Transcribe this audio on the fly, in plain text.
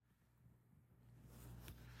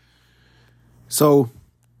So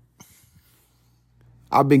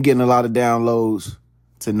I've been getting a lot of downloads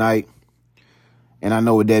tonight, and I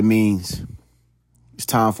know what that means. It's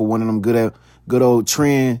time for one of them good old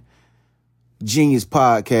trend genius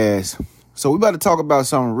podcasts. So we about to talk about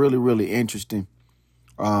something really, really interesting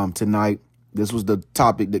tonight. This was the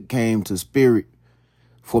topic that came to spirit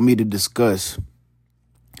for me to discuss.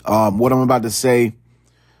 What I'm about to say,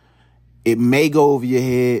 it may go over your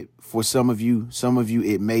head for some of you. Some of you,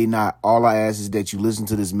 it may not. All I ask is that you listen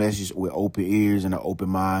to this message with open ears and an open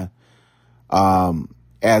mind,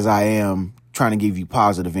 as I am trying to give you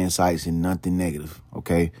positive insights and nothing negative.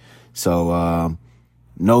 Okay. So,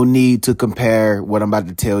 no need to compare what I'm about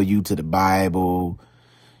to tell you to the Bible.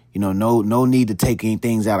 You know, no need to take any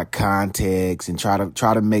things out of context and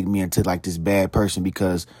try to make me into like this bad person,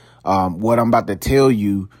 because what I'm about to tell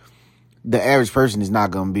you, the average person is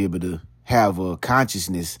not going to be able to have a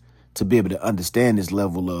consciousness to be able to understand this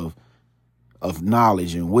level of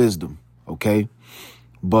knowledge and wisdom. Okay.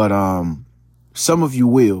 But some of you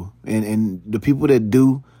will, and the people that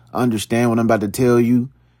do understand what I'm about to tell you,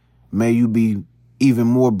 may you be even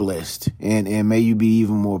more blessed, and may you be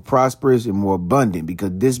even more prosperous and more abundant,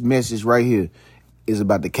 because this message right here is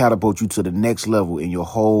about to catapult you to the next level in your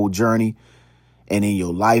whole journey and in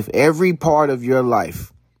your life. Every part of your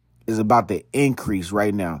life is about to increase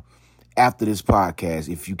right now after this podcast,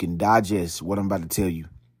 if you can digest what I'm about to tell you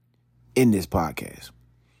in this podcast.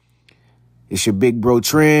 It's your big bro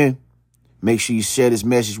Trend. Make sure you share this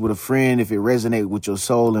message with a friend if it resonates with your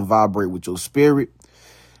soul and vibrate with your spirit.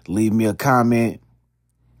 Leave me a comment.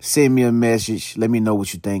 Send me a message. Let me know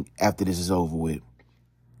what you think after this is over with.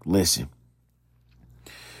 Listen.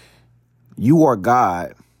 You are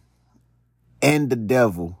God and the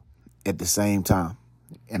devil at the same time.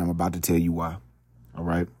 And I'm about to tell you why. All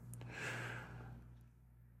right.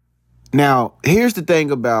 Now, here's the thing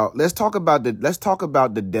let's talk about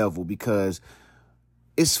the devil, because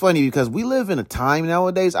it's funny, because we live in a time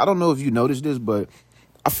nowadays. I don't know if you noticed this, but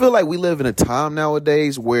I feel like we live in a time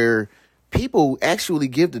nowadays where people actually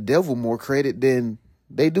give the devil more credit than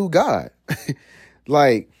they do God.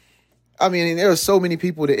 Like, I mean, there are so many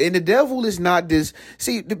people and the devil is not this.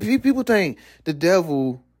 See, people think the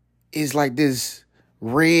devil is like this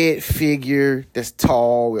red figure that's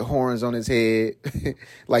tall with horns on his head,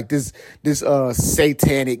 like this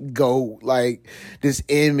satanic goat, like this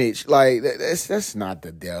image, like that's not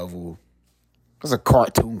the devil. That's a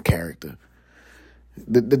cartoon character.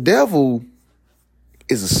 The devil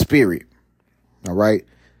is a spirit, all right?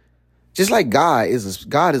 Just like God is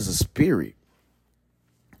a spirit.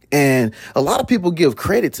 And a lot of people give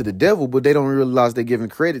credit to the devil, but they don't realize they're giving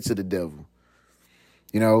credit to the devil.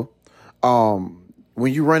 You know,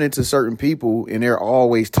 when you run into certain people and they're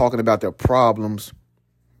always talking about their problems,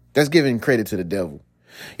 that's giving credit to the devil.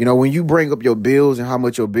 You know, when you bring up your bills and how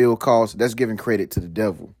much your bill costs, that's giving credit to the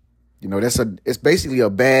devil. You know, it's basically a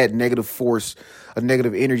bad negative force, a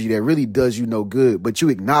negative energy that really does you no good, but you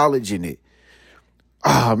acknowledging it.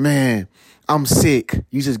 Oh man, I'm sick.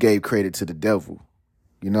 You just gave credit to the devil.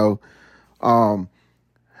 You know, I'm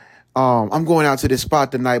going out to this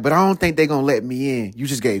spot tonight, but I don't think they're going to let me in. You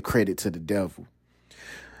just gave credit to the devil.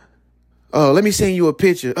 Let me send you a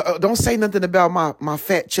picture. Don't say nothing about my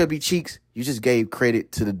fat, chubby cheeks. You just gave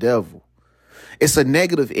credit to the devil. It's a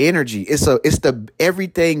negative energy. It's the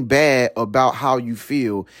everything bad about how you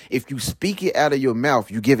feel. If you speak it out of your mouth,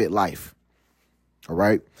 you give it life. All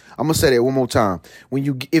right. I'm going to say that one more time.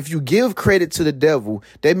 If you give credit to the devil,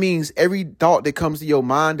 that means every thought that comes to your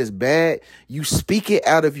mind that's bad, you speak it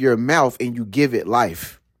out of your mouth and you give it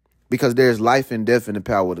life, because there's life and death in the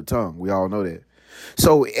power of the tongue. We all know that.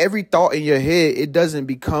 So every thought in your head, it doesn't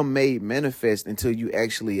become made manifest until you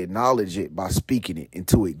actually acknowledge it by speaking it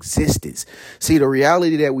into existence. See, the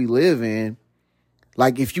reality that we live in,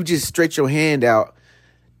 like if you just stretch your hand out,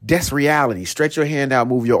 that's reality. Stretch your hand out,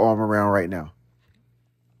 move your arm around right now.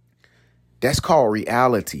 That's called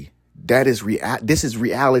reality. This is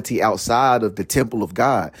reality outside of the temple of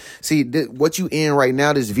God. See, what you in right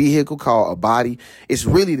now, this vehicle called a body, it's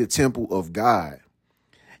really the temple of God.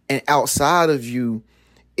 And outside of you,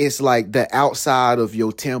 it's like the outside of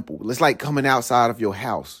your temple. It's like coming outside of your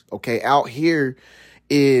house. Okay. Out here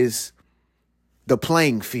is the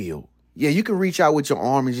playing field. Yeah. You can reach out with your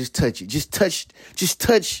arm and just touch it. Just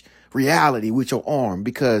touch reality with your arm,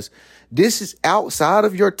 because this is outside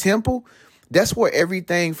of your temple. That's where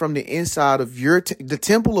everything from the inside of the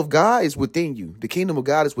temple of God is within you. The kingdom of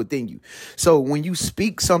God is within you. So when you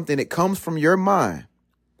speak something that comes from your mind,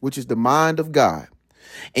 which is the mind of God,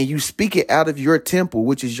 and you speak it out of your temple,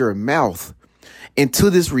 which is your mouth, into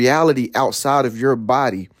this reality outside of your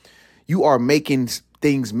body, you are making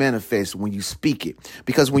things manifest when you speak it.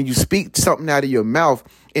 Because when you speak something out of your mouth,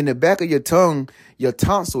 in the back of your tongue, your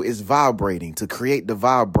tonsil is vibrating to create the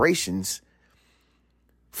vibrations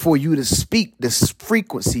for you to speak the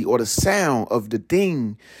frequency or the sound of the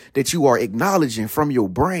thing that you are acknowledging from your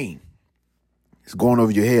brain. It's going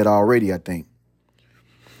over your head already, I think.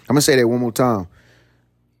 I'm going to say that one more time.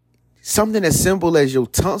 Something as simple as your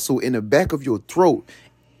tonsil in the back of your throat,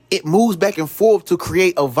 it moves back and forth to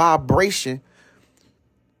create a vibration,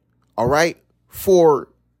 all right, for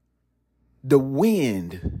the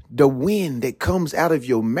wind that comes out of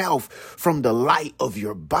your mouth from the light of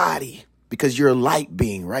your body. Because you're a light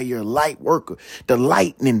being, right? You're a light worker. The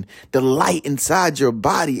light inside your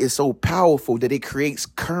body is so powerful that it creates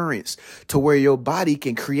currents to where your body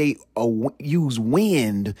can use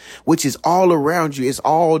wind, which is all around you. It's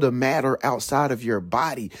all the matter outside of your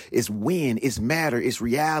body. It's wind, it's matter, it's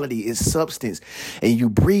reality, it's substance. And you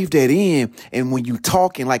breathe that in. And when you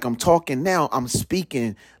talking like I'm talking now, I'm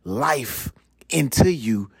speaking life into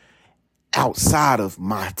you outside of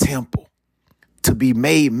my temple, to be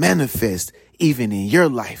made manifest even in your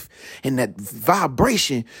life. And that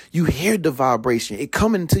vibration, you hear the vibration. It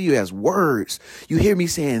coming to you as words. You hear me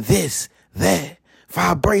saying this, that,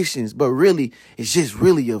 vibrations, but really, it's just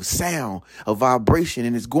really a sound, a vibration,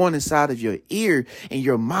 and it's going inside of your ear, and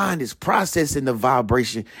your mind is processing the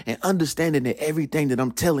vibration and understanding that everything that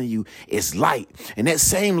I'm telling you is light. And that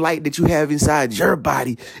same light that you have inside your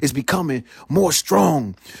body is becoming more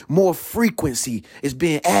strong, more frequency is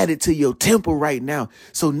being added to your temple right now.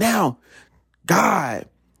 So now God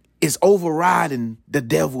is overriding the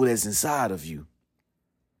devil that's inside of you.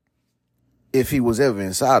 If he was ever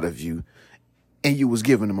inside of you, and you was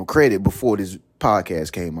giving him credit before this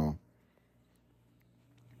podcast came on.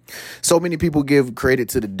 So many people give credit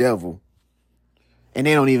to the devil, and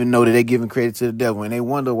they don't even know that they're giving credit to the devil. And they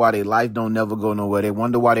wonder why their life don't never go nowhere. They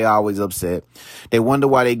wonder why they always upset. They wonder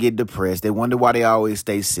why they get depressed. They wonder why they always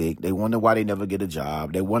stay sick. They wonder why they never get a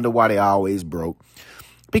job. They wonder why they always broke.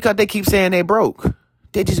 Because they keep saying they broke.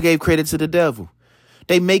 They just gave credit to the devil.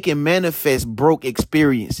 They make it manifest broke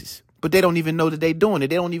experiences. But they don't even know that they're doing it.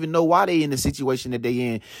 They don't even know why they in the situation that they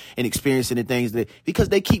in and experiencing the things that, because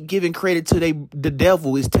they keep giving credit to the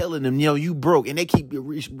devil is telling them, you broke. And they keep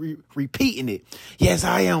repeating it. Yes,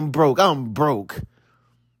 I am broke. I'm broke.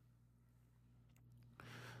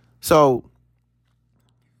 So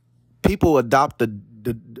people adopt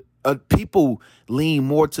people lean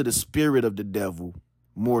more to the spirit of the devil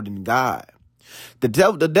more than God. The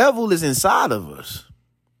devil is inside of us.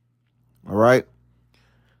 All right.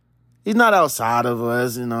 He's not outside of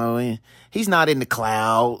us, he's not in the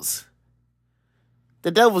clouds. The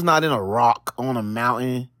devil's not in a rock on a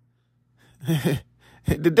mountain.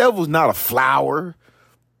 The devil's not a flower.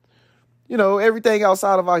 Everything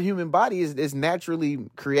outside of our human body is naturally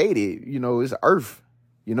created. It's earth.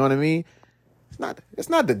 You know what I mean? It's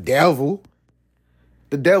not the devil.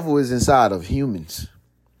 The devil is inside of humans.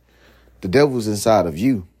 The devil's inside of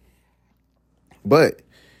you. But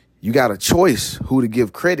you got a choice who to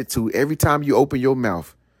give credit to every time you open your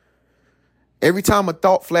mouth. Every time a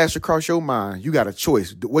thought flashes across your mind, you got a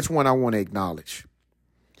choice. Which one I want to acknowledge?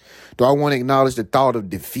 Do I want to acknowledge the thought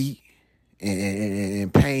of defeat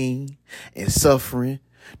and pain and suffering?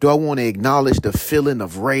 Do I want to acknowledge the feeling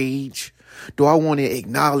of rage? Do I want to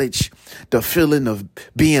acknowledge the feeling of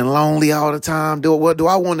being lonely all the time? Do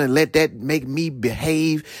I want to let that make me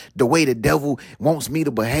behave the way the devil wants me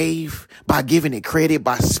to behave by giving it credit,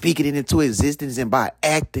 by speaking it into existence, and by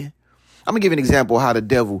acting? I'm going to give an example of how the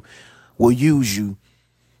devil will use you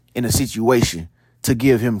in a situation to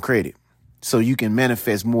give him credit so you can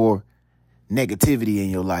manifest more negativity in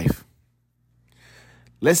your life.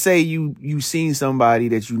 Let's say you seen somebody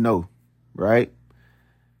that you know, right?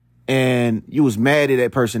 And you was mad at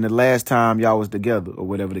that person the last time y'all was together or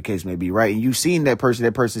whatever the case may be, right? And you seen that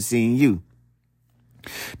person seen you.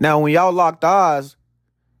 Now, when y'all locked eyes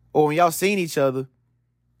or when y'all seen each other,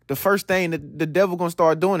 the first thing that the devil gonna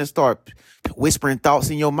start doing is start whispering thoughts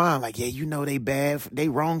in your mind like, yeah, they bad, they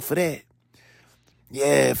wrong for that.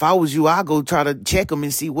 Yeah, if I was you, I'll go try to check them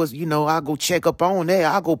and see what's, I'll go check up on that.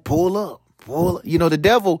 I'll go pull up. The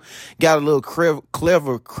devil got a little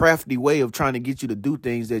clever, crafty way of trying to get you to do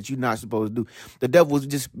things that you're not supposed to do. The devil will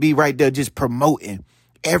just be right there just promoting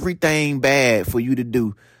everything bad for you to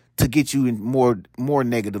do to get you in more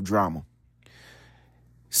negative drama.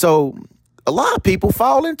 So a lot of people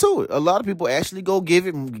fall into it. A lot of people actually go give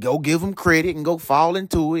them credit and go fall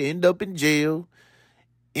into it, end up in jail,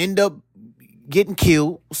 end up getting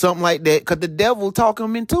killed, something like that, because the devil talk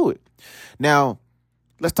them into it. Now,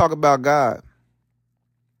 let's talk about God.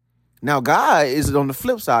 Now, God is on the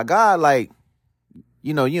flip side. God,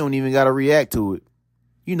 You know, you don't even got to react to it.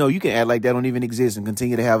 You know, you can act like that don't even exist and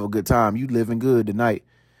continue to have a good time. You living good tonight.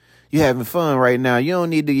 You having fun right now. You don't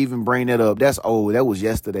need to even bring that up. That's old. That was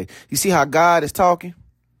yesterday. You see how God is talking?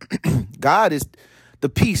 God is the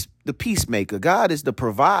peacemaker. God is the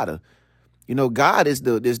provider. You know, God is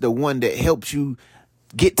the one that helps you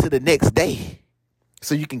get to the next day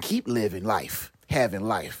so you can keep living life, having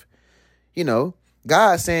life. You know,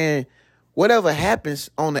 God saying whatever happens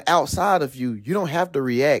on the outside of you, you don't have to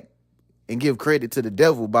react and give credit to the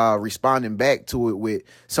devil by responding back to it with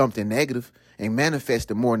something negative and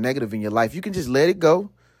manifesting more negative in your life. You can just let it go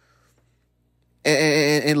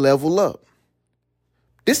and level up.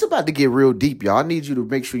 This is about to get real deep, y'all. I need you to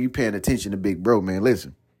make sure you're paying attention to Big Bro, man.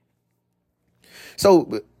 Listen.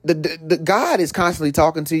 So the God is constantly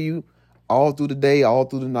talking to you all through the day, all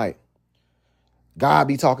through the night. God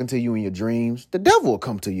be talking to you in your dreams. The devil will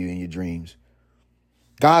come to you in your dreams.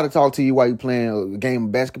 God will talk to you while you're playing a game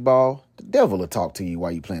of basketball. The devil will talk to you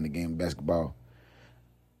while you're playing a game of basketball.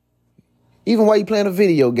 Even while you're playing a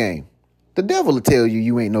video game, the devil will tell you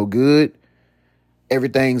you ain't no good.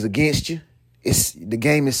 Everything's against you. The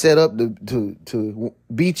game is set up to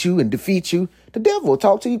beat you and defeat you. The devil will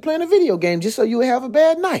talk to you playing a video game just so you will have a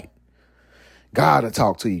bad night. God will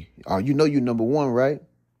talk to you. Oh, you know you number one, right?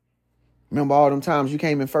 Remember all them times you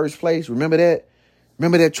came in first place? Remember that?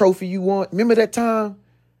 Remember that trophy you won? Remember that time?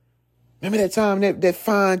 Remember that time that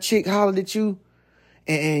fine chick hollered at you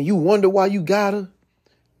and you wonder why you got her?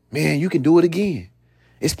 Man, you can do it again.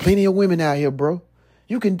 There's plenty of women out here, bro.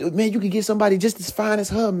 You can get somebody just as fine as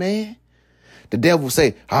her, man. The devil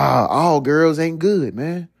say, all girls ain't good,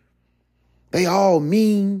 man. They all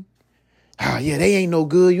mean. Yeah, they ain't no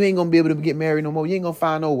good. You ain't going to be able to get married no more. You ain't going to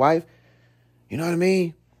find no wife. You know what I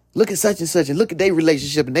mean? Look at such and such and look at their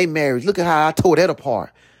relationship and their marriage. Look at how I tore that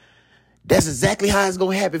apart. That's exactly how it's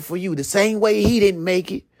going to happen for you. The same way he didn't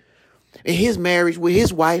make it in his marriage with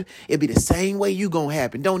his wife, it'll be the same way you going to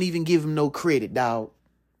happen. Don't even give him no credit, dog.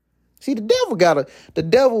 See, the devil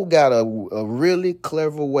got a really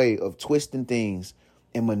clever way of twisting things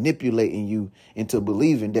and manipulating you into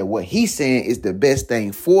believing that what he's saying is the best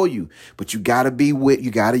thing for you. But you got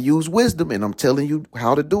to use wisdom. And I'm telling you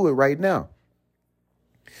how to do it right now.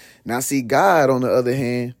 Now, see, God, on the other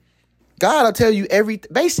hand, God will tell you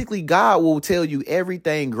basically, God will tell you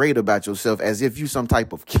everything great about yourself as if you some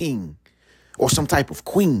type of king or some type of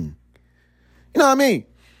queen. You know what I mean?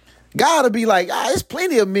 God will be like, there's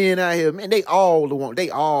plenty of men out here, man. They all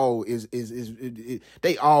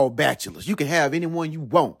bachelors. You can have anyone you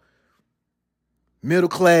want. Middle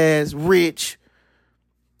class, rich.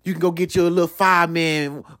 You can go get you a little fire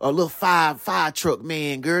truck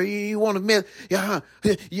man, girl. You want to mess?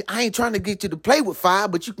 I ain't trying to get you to play with fire,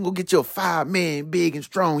 but you can go get your 5 man, big and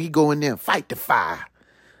strong. He go in there and fight the fire.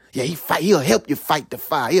 Yeah, he'll help you fight the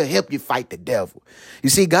fire. He'll help you fight the devil. You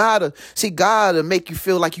see, God will make you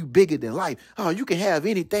feel like you bigger than life. Oh, you can have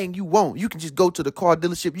anything you want. You can just go to the car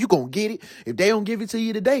dealership. You going to get it. If they don't give it to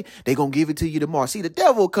you today, they going to give it to you tomorrow. See, the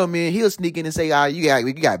devil will come in. He'll sneak in and say,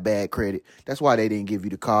 you got bad credit. That's why they didn't give you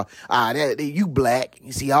the car. You black.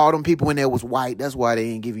 You see, all them people in there was white. That's why they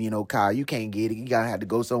ain't giving you no car. You can't get it. You got to have to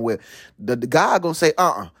go somewhere. The God going to say,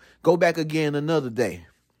 go back again another day.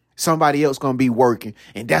 Somebody else going to be working,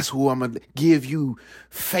 and that's who I'm going to give you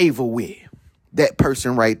favor with. That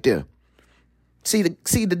person right there. See,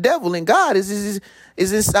 the devil and God is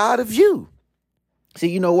inside of you. See,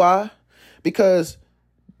 you know why? Because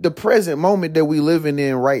the present moment that we living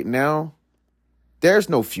in right now, there's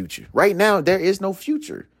no future. Right now, there is no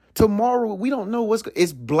future. Tomorrow, we don't know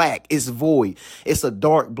it's black, it's void. It's a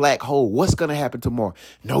dark black hole. What's going to happen tomorrow?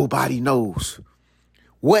 Nobody knows.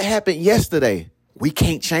 What happened yesterday? We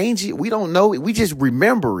can't change it. We don't know it. We just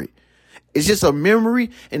remember it. It's just a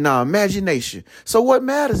memory in our imagination. So what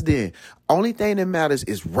matters then? Only thing that matters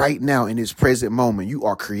is right now in this present moment. You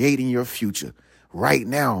are creating your future right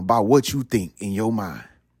now by what you think in your mind.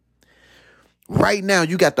 Right now,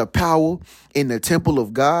 you got the power in the temple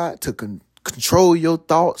of God to control your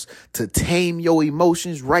thoughts, to tame your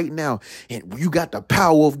emotions right now. And you got the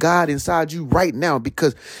power of God inside you right now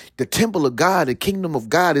because the temple of God, the kingdom of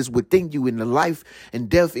God is within you, and the life and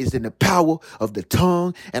death is in the power of the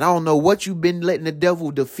tongue. And I don't know what you've been letting the devil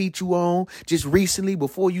defeat you on just recently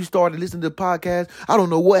before you started listening to the podcast. I don't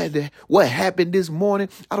know what happened this morning.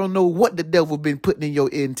 I don't know what the devil been putting in your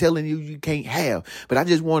ear and telling you can't have. But I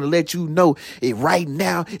just want to let you know it right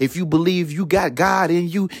now. If you believe you got God in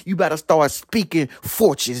you, you better start start speaking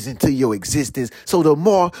fortunes into your existence so the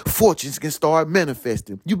more fortunes can start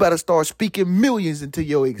manifesting. You better start speaking millions into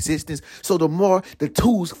your existence so the more the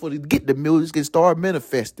tools for to get the millions can start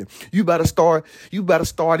manifesting. You better start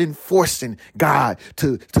enforcing God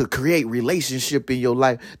to create relationship in your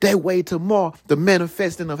life. That way tomorrow the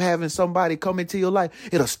manifesting of having somebody come into your life,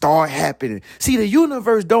 it'll start happening. See, the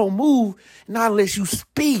universe don't move not unless you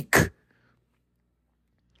speak.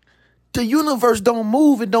 The universe don't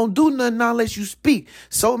move and don't do nothing unless you speak.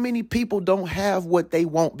 So many people don't have what they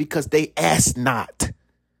want because they ask not.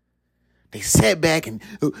 They sat back and,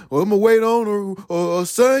 I'm going to wait on a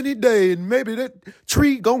sunny day and maybe that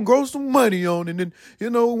tree going to grow some money on it. And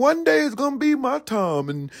then, one day it's going to be my time.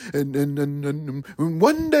 And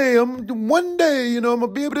one day, I'm going to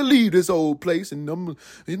be able to leave this old place and I'm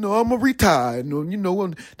going to retire.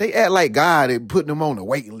 And, they act like God is putting them on a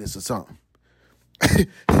waiting list or something.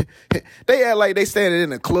 They act like they standing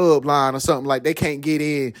in a club line or something, like they can't get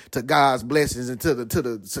in to God's blessings and to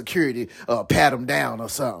the security pat them down or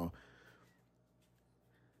something.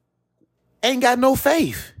 Ain't got no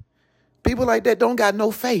faith. People like that don't got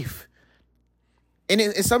no faith. And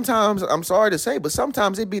sometimes, I'm sorry to say, but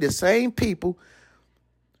sometimes it be the same people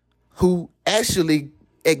who actually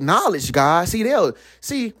acknowledge God.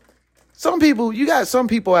 Some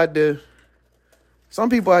people out there,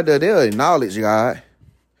 they'll acknowledge God,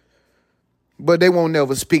 but they won't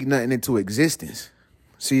never speak nothing into existence.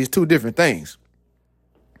 See, it's two different things.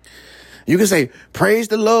 You can say, praise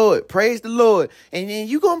the Lord, and then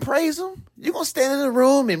you going to praise him. You're going to stand in the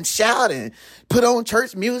room and shout and put on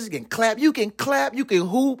church music and clap. You can clap, you can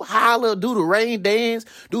hoop, holler, do the rain dance,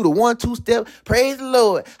 do the 1-2 step, praise the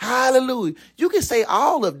Lord, hallelujah. You can say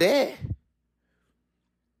all of that.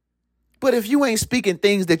 But if you ain't speaking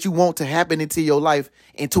things that you want to happen into your life,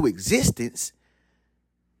 into existence,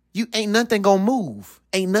 you ain't nothing gonna move.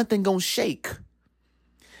 Ain't nothing gonna shake.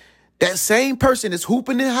 That same person that's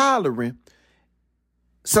hooping and hollering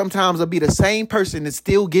sometimes will be the same person that's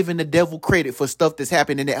still giving the devil credit for stuff that's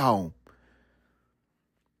happening at home.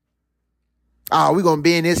 Oh, we're going to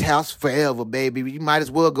be in this house forever, baby. You might as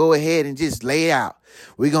well go ahead and just lay it out.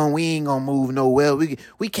 We ain't going to move nowhere.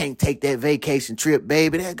 We can't take that vacation trip,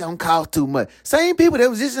 baby. That's going to cost too much. Same people that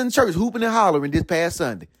was just in church hooping and hollering this past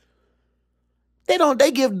Sunday.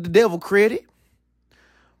 They give the devil credit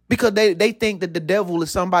because they think that the devil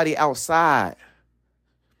is somebody outside.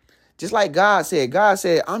 Just like God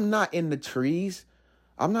said, I'm not in the trees.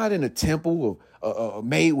 I'm not in a temple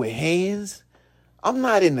made with hands. I'm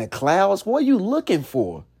not in the clouds. What are you looking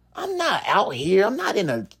for? I'm not out here. I'm not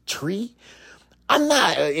in a tree. I'm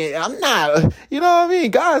not, you know what I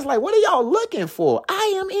mean? God's like, what are y'all looking for?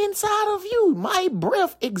 I am inside of you. My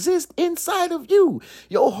breath exists inside of you.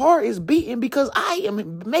 Your heart is beating because I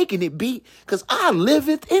am making it beat because I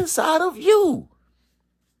liveth inside of you.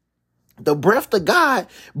 The breath of God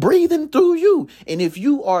breathing through you. And if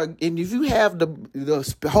you have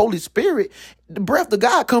the Holy Spirit, the breath of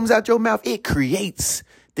God comes out your mouth. It creates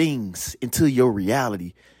things into your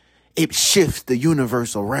reality. It shifts the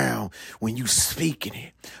universe around when you speaking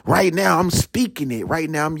it. Right now, I'm speaking it. Right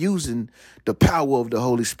now, I'm using the power of the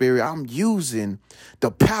Holy Spirit. I'm using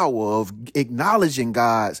the power of acknowledging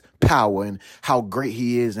God's power and how great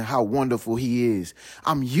he is and how wonderful he is.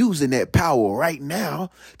 I'm using that power right now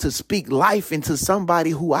to speak life into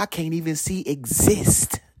somebody who I can't even see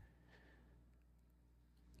exist.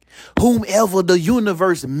 Whomever the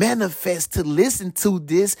universe manifests to listen to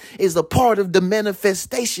this is a part of the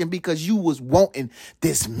manifestation because you was wanting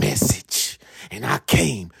this message. And I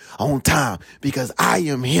came on time because I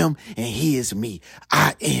am him and he is me.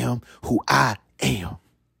 I am who I am.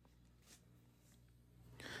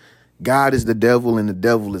 God is the devil and the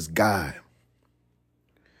devil is God.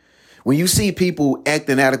 When you see people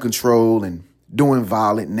acting out of control and doing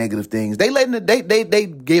violent, negative things, they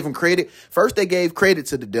gave him credit. First, they gave credit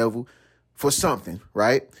to the devil for something,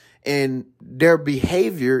 right? And their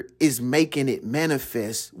behavior is making it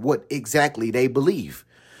manifest what exactly they believe.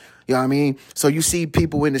 You know what I mean? So you see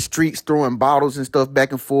people in the streets throwing bottles and stuff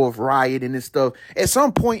back and forth, rioting and stuff. At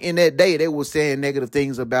some point in that day, they were saying negative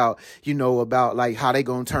things about like how they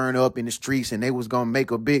going to turn up in the streets and they was going to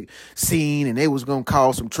make a big scene and they was going to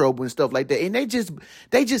cause some trouble and stuff like that. And they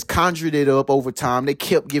just conjured it up over time. They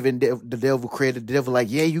kept giving the devil credit. The devil like,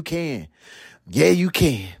 yeah, you can. Yeah, you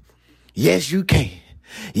can. Yes, you can.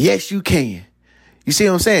 Yes, you can. You see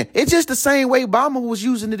what I'm saying? It's just the same way Obama was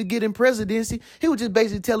using it to get in presidency. He was just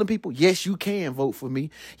basically telling people, yes, you can vote for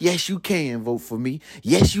me. Yes, you can vote for me.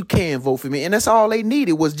 Yes, you can vote for me. And that's all they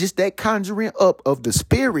needed was just that conjuring up of the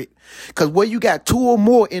spirit. Because where you got two or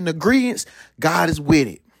more in agreement, God is with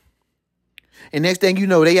it. And next thing you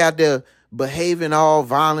know, they out there behaving all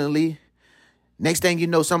violently. Next thing you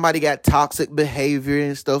know, somebody got toxic behavior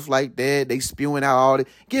and stuff like that. They spewing out all that.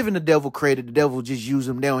 Giving the devil credit. The devil just use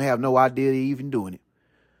them. They don't have no idea they even doing it.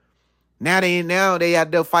 Now they out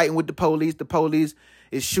there fighting with the police. The police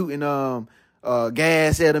is shooting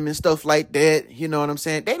gas at them and stuff like that. You know what I'm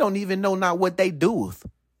saying? They don't even know not what they do with.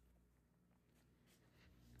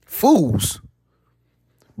 Fools.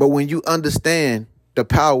 But when you understand the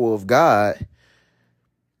power of God,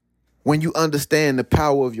 when you understand the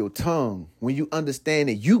power of your tongue, when you understand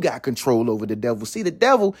that you got control over the devil. See, the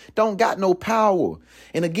devil don't got no power.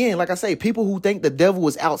 And again, like I say, people who think the devil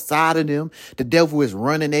is outside of them, the devil is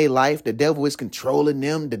running their life, the devil is controlling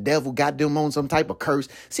them, the devil got them on some type of curse.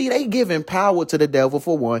 See, they giving power to the devil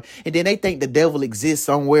for one. And then they think the devil exists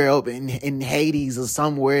somewhere up in Hades or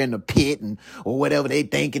somewhere in the pit or whatever they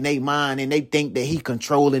think in their mind. And they think that he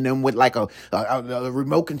controlling them with like a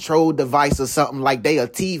remote control device or something, like they a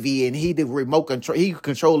TV and he the remote control, he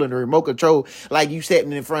controlling the remote control like you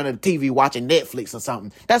sitting in front of the TV watching Netflix or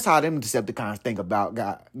something. That's how them Decepticons think about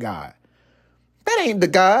God. That ain't the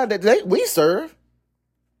God that we serve.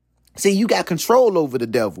 See, you got control over the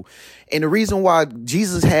devil. And the reason why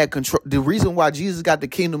Jesus had control, the reason why Jesus got the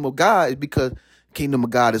kingdom of God is because kingdom of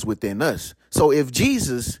God is within us. So if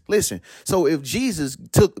Jesus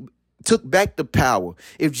took back the power,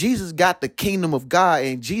 if Jesus got the kingdom of God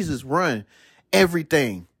and Jesus run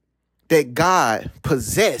everything that God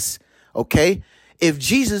possessed, okay? If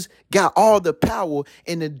Jesus got all the power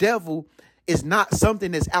and the devil is not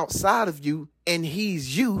something that's outside of you and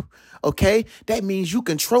he's you, okay? That means you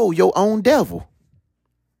control your own devil.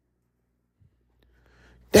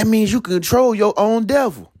 That means you control your own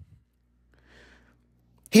devil.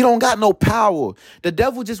 He don't got no power. The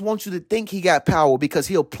devil just wants you to think he got power because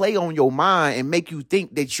he'll play on your mind and make you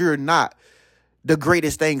think that you're not the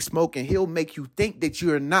greatest thing smoking. He'll make you think that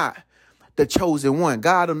you're not the chosen one.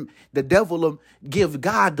 The devil will give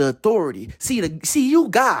God the authority. See you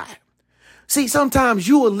God. See, sometimes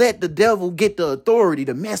you will let the devil get the authority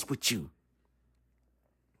to mess with you.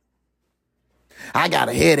 I got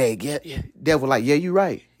a headache. Yeah. Devil like, yeah, you're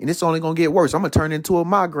right. And it's only going to get worse. I'm going to turn into a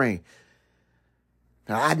migraine.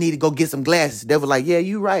 I need to go get some glasses. Devil like, yeah,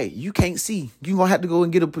 you're right. You can't see. You're going to have to go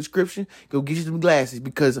and get a prescription. Go get you some glasses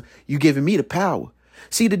because you giving me the power.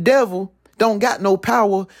 See, the devil don't got no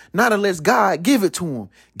power, not unless God give it to him.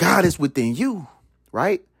 God is within you,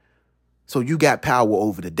 right? So you got power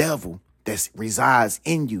over the devil that resides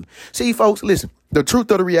in you. See, folks, listen, the truth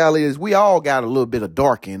of the reality is we all got a little bit of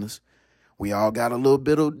dark in us. We all got a little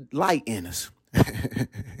bit of light in us.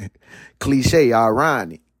 Cliche,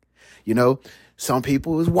 ironic. You know, some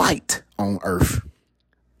people is white on earth.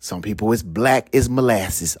 Some people is black as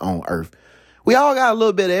molasses on earth. We all got a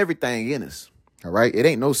little bit of everything in us. All right. It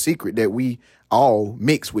ain't no secret that we all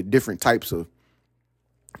mix with different types of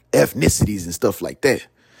ethnicities and stuff like that.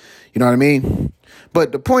 You know what I mean?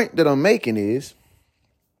 But the point that I'm making is,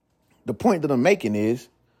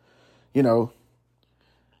 you know,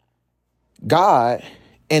 God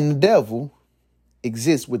and the devil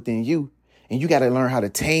exist within you, and you got to learn how to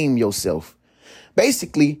tame yourself.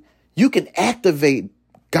 Basically, you can activate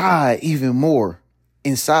God even more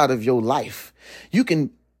inside of your life. You can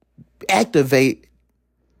activate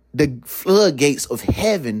the floodgates of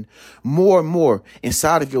heaven more and more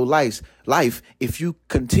inside of your life if you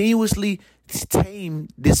continuously tame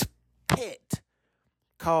this pet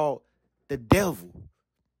called the devil.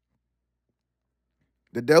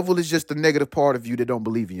 The devil is just the negative part of you that don't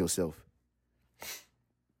believe in yourself.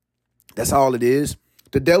 That's all it is.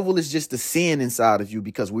 The devil is just the sin inside of you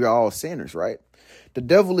because we're all sinners, right? The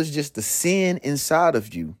devil is just the sin inside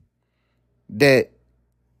of you that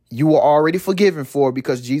you were already forgiven for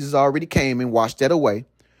because Jesus already came and washed that away.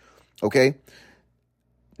 Okay.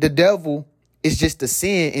 The devil is just the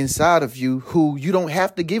sin inside of you who you don't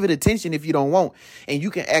have to give it attention if you don't want. And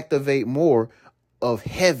you can activate more of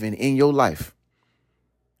heaven in your life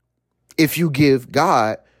if you give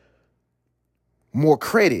God more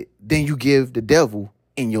credit than you give the devil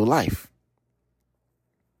in your life.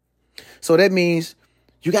 So that means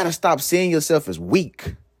you got to stop seeing yourself as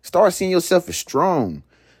weak. Start seeing yourself as strong.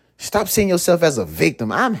 Stop seeing yourself as a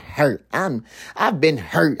victim. I'm hurt. I've been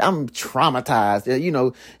hurt. I'm traumatized. You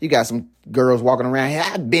know, you got some girls walking around here.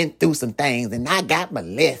 I've been through some things and I got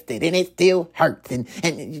molested and it still hurts. And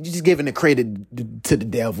you're just giving the credit to the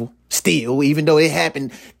devil still, even though it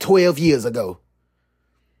happened 12 years ago.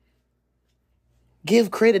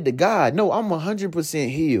 Give credit to God. No, I'm 100%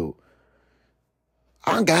 healed.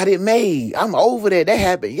 I got it made. I'm over that. That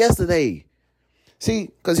happened yesterday. See,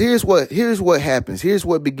 because here's what happens. Here's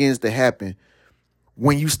what begins to happen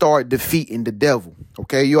when you start defeating the devil.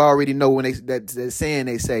 Okay, you already know when that saying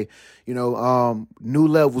they say, new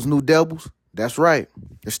levels, new devils. That's right.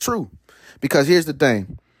 It's true. Because here's the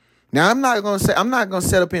thing. Now, I'm not gonna set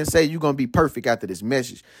up here and say you're gonna be perfect after this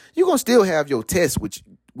message. You're gonna still have your test with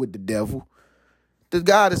the devil. The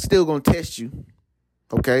God is still gonna test you.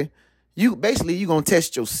 Okay? You're gonna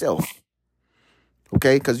test yourself.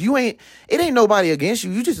 Okay? Because it ain't nobody against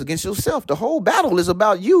you, you just against yourself. The whole battle is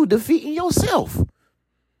about you defeating yourself.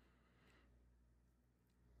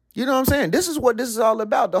 You know what I'm saying? This is what this is all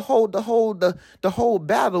about. The whole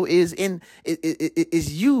battle is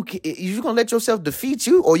is you. You gonna let yourself defeat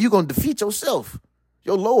you, or you gonna defeat yourself,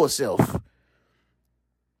 your lower self.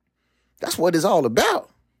 That's what it's all about.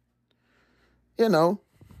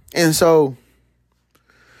 And so,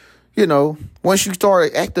 once you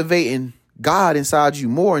start activating God inside you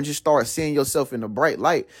more and just start seeing yourself in a bright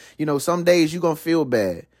light, some days you're gonna feel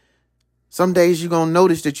bad. Some days you're gonna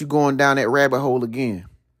notice that you're going down that rabbit hole again.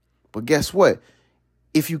 But guess what?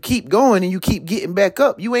 If you keep going and you keep getting back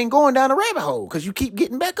up, you ain't going down a rabbit hole because you keep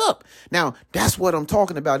getting back up. Now, that's what I'm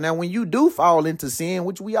talking about. Now, when you do fall into sin,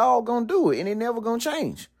 which we all gonna do it, and it never gonna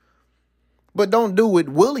change. But don't do it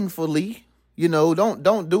willingly.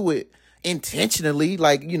 Don't do it intentionally,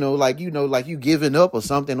 like you giving up or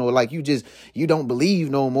something, or like you don't believe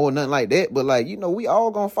no more, nothing like that. But we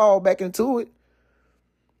all gonna fall back into it.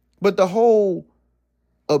 But the whole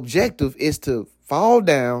objective is to fall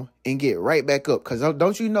down and get right back up. Because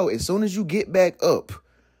don't you know, as soon as you get back up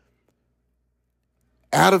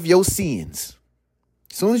out of your sins,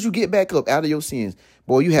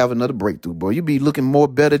 boy, you have another breakthrough, boy. You be looking more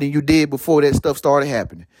better than you did before that stuff started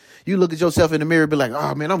happening. You look at yourself in the mirror and be like,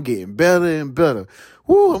 oh, man, I'm getting better and better.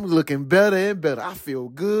 Woo, I'm looking better and better. I feel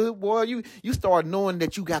good, boy. You start knowing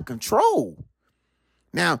that you got control.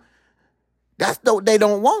 Now, that's what they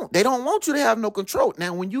don't want. They don't want you to have no control.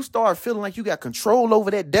 Now, when you start feeling like you got control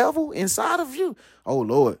over that devil inside of you, oh,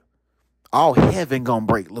 Lord, all heaven gonna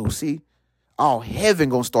break loose, see? All heaven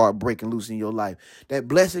gonna start breaking loose in your life. That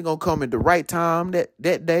blessing gonna come at the right time that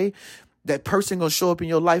day. That person gonna show up in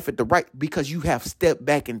your life because you have stepped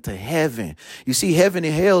back into heaven. You see, heaven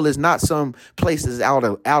and hell is not some places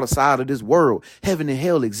outside of this world. Heaven and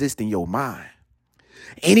hell exist in your mind.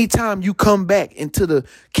 Anytime you come back into the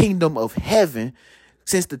kingdom of heaven,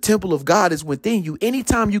 since the temple of God is within you,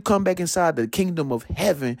 anytime you come back inside the kingdom of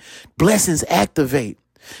heaven, blessings activate.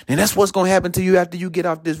 And that's what's going to happen to you after you get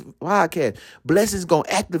off this podcast. Blessings going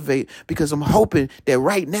to activate, because I'm hoping that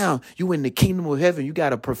right now you in the kingdom of heaven. You got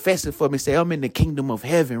to profess it for me. Say, I'm in the kingdom of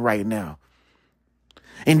heaven right now.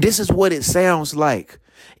 And this is what it sounds like.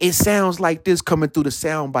 It sounds like this coming through the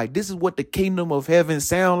sound bite. This is what the kingdom of heaven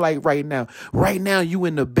sound like right now. Right now, you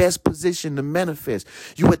in the best position to manifest.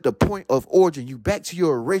 You at the point of origin. You back to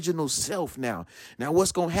your original self now. Now,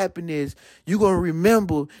 what's going to happen is you're going to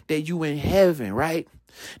remember that you in heaven, right?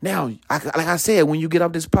 Now, like I said, when you get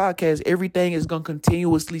off this podcast, everything is going to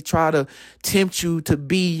continuously try to tempt you to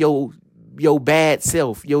be your bad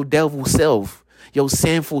self, your devil self. Your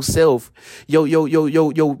sinful self, your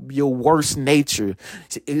worst nature.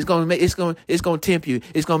 It's gonna tempt you.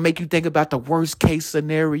 It's gonna make you think about the worst case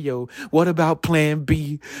scenario. What about plan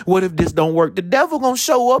B? What if this don't work? The devil gonna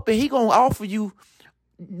show up and he gonna offer you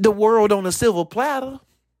the world on a silver platter.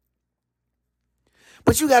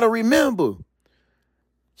 But you gotta remember,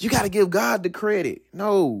 you gotta give God the credit.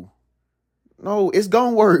 No, it's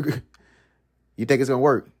gonna work. You think it's gonna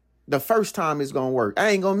work? The first time it's gonna work. I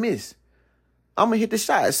ain't gonna miss. I'm going to hit the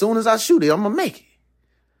shot. As soon as I shoot it, I'm going to make it.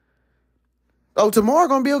 Oh, tomorrow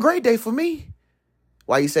going to be a great day for me.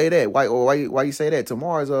 Why you say that? Why you say that?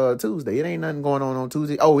 Tomorrow's Tuesday. It ain't nothing going on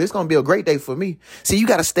Tuesday. Oh, it's going to be a great day for me. See, you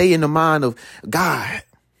got to stay in the mind of God.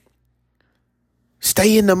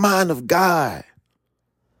 Stay in the mind of God.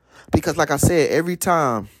 Because like I said, every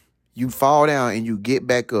time you fall down and you get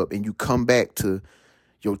back up and you come back to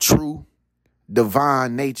your true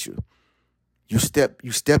divine nature, you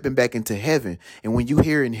stepping back into heaven. And when you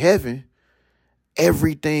hear in heaven,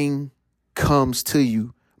 everything comes to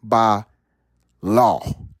you by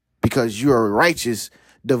law, because you are a righteous,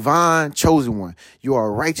 divine, chosen one. You are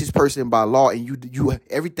a righteous person by law, and you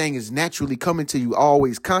everything is naturally coming to you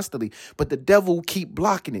always, constantly. But the devil will keep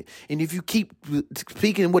blocking it. And if you keep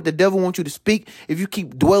speaking what the devil wants you to speak, if you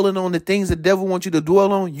keep dwelling on the things the devil wants you to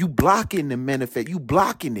dwell on, you blocking the manifest. You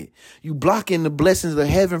blocking it. You blocking the blessings of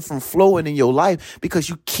heaven from flowing in your life, because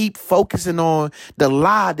you keep focusing on the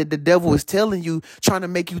lie that the devil is telling you, trying to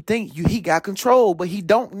make you think he got control, but he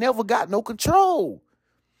never got no control.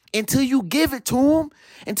 Until you give it to him,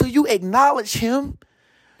 until you acknowledge him,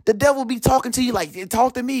 The devil be talking to you like,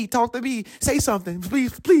 talk to me, say something.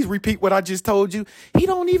 Please repeat what I just told you. He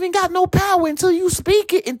don't even got no power until you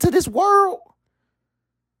speak it into this world.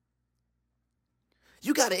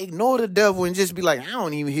 You got to ignore the devil and just be like, I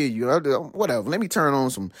don't even hear you. Whatever. Let me turn on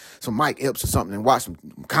some Mike Epps or something and watch some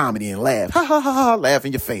comedy and laugh. Ha, ha, ha, ha, laugh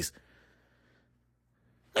in your face.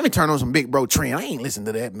 Let me turn on some Big Bro Trend. I ain't listening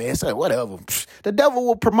to that mess. Whatever. The devil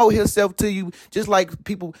will promote himself to you just like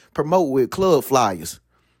people promote with club flyers.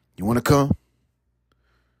 You want to come?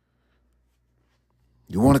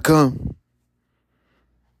 You want to come?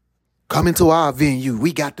 Come into our venue.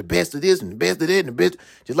 We got the best of this and the best of that and the best.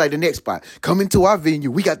 Just like the next spot. Come into our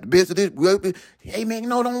venue. We got the best of this. Hey, man,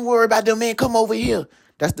 no, don't worry about them, man. Come over here.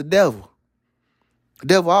 That's the devil. The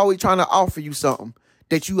devil always trying to offer you something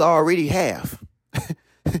that you already have.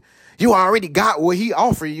 You already got what he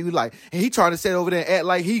offering you, like, and he trying to sit over there and act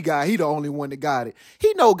like he the only one that got it.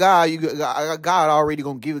 He know God already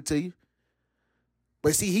gonna give it to you.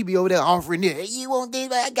 But see, he be over there offering it. Hey, you want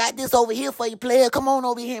this? I got this over here for you, player. Come on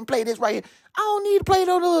over here and play this right here. I don't need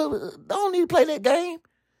to play that game.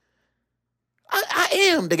 I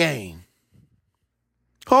am the game.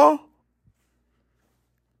 Huh?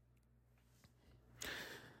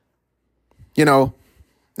 You know,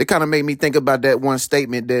 it kind of made me think about that one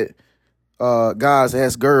statement that guys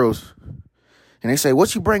ask girls, and they say,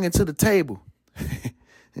 "What you bringing to the table?"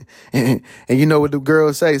 and you know what the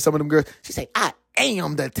girls say? Some of them girls, she say, "I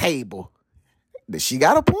am the table." She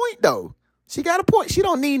got a point though. She got a point. She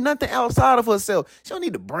don't need nothing outside of herself. She don't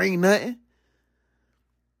need to bring nothing.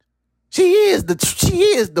 She is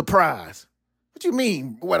the prize. What you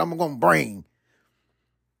mean? What I'm gonna bring?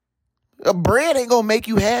 A bread ain't gonna make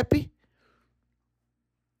you happy.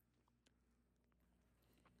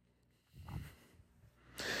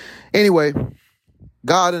 Anyway,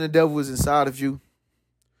 God and the devil is inside of you.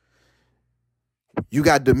 You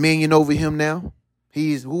got dominion over him now.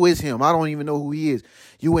 Who is him? I don't even know who he is.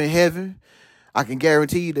 You in heaven. I can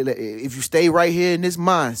guarantee you that if you stay right here in this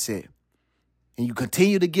mindset and you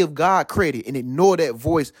continue to give God credit and ignore that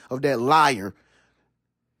voice of that liar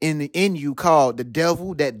in you called the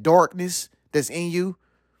devil, that darkness that's in you,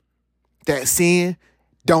 that sin,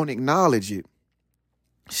 don't acknowledge it.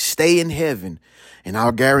 Stay in heaven, and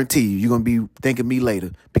I'll guarantee you're going to be thanking me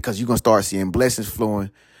later because you're going to start seeing blessings flowing,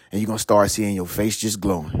 and you're going to start seeing your face just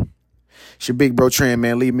glowing. It's your Big Bro Trend,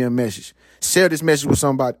 man. Leave me a message. Share this message with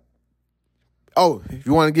somebody. Oh, if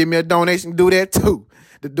you want to give me a donation, do that too.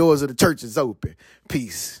 The doors of the church is open.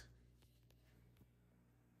 Peace.